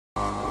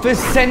For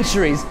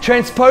centuries,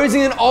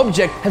 transposing an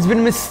object has been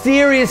a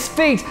mysterious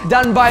feat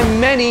done by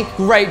many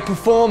great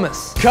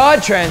performers.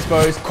 Card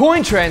transpos,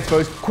 coin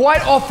transpos,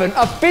 quite often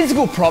are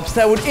physical props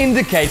that would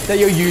indicate that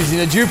you're using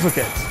a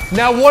duplicate.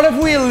 Now, what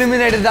if we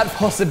eliminated that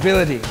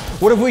possibility?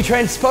 What if we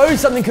transposed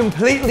something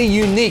completely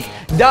unique,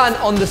 done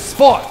on the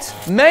spot?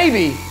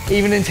 Maybe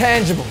even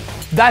intangible.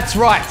 That's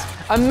right.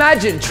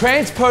 Imagine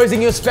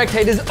transposing your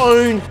spectator's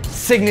own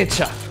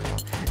signature.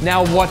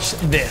 Now watch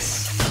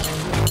this.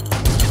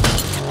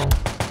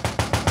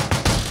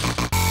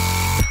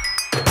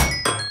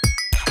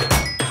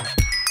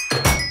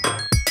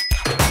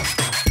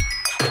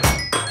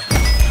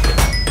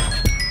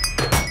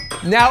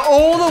 Now,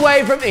 all the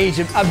way from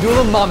Egypt,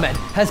 Abdullah Mahmoud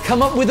has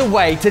come up with a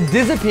way to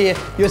disappear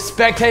your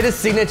spectator's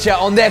signature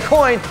on their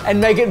coin and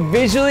make it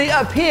visually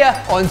appear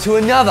onto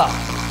another.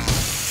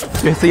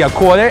 You see a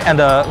quarter and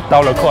a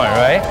dollar coin,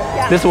 right?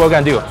 Yeah. This is what we're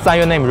gonna do. Sign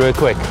your name real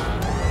quick.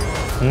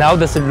 Now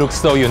this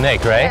looks so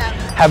unique, right?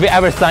 Yeah. Have you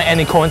ever signed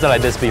any coins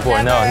like this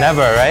before? Never. No,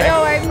 never, right?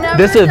 No, I've never.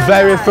 This is done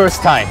very that.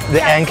 first time. The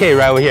NK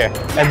right over here.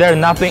 Yeah. And there's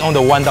nothing on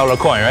the $1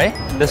 coin, right?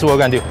 This is what we're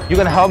gonna do. You're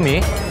gonna help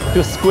me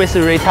to squeeze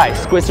it really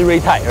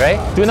tight, right?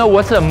 Do you know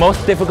what's the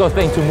most difficult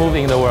thing to move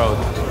in the world?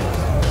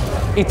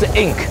 It's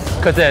ink,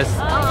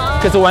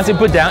 because once you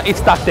put down, it's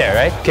stuck there,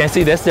 right? Can you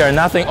see this? There's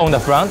nothing on the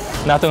front,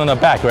 nothing on the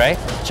back, right?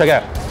 Check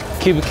it out.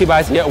 Keep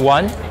eyes here.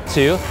 1,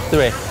 2,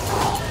 3.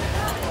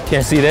 Can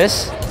you see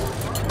this?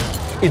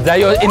 Is that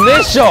your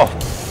initial?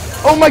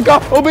 Oh my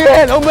God, open your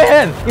hand, open your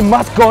hand. It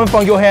must go in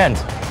from your hand.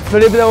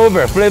 Flip it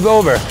over, flip it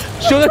over.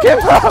 Show the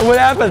camera what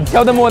happens.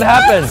 Tell them what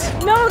happens.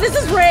 No, this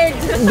is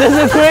rigged. This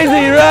is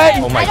crazy, right?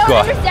 Oh my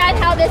God. I don't understand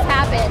how this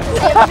happened.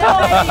 I have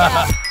no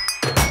idea.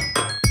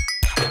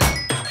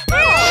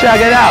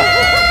 Check it out.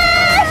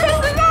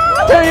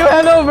 Turn your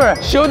hand over.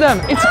 Show them.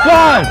 It's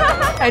gone.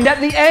 And at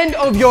the end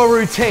of your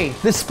routine,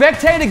 the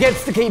spectator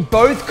gets to keep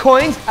both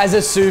coins as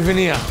a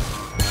souvenir.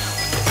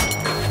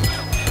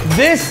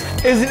 This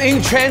is an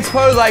ink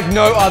transpo like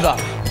no other.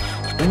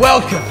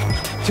 Welcome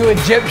to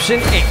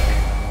Egyptian ink.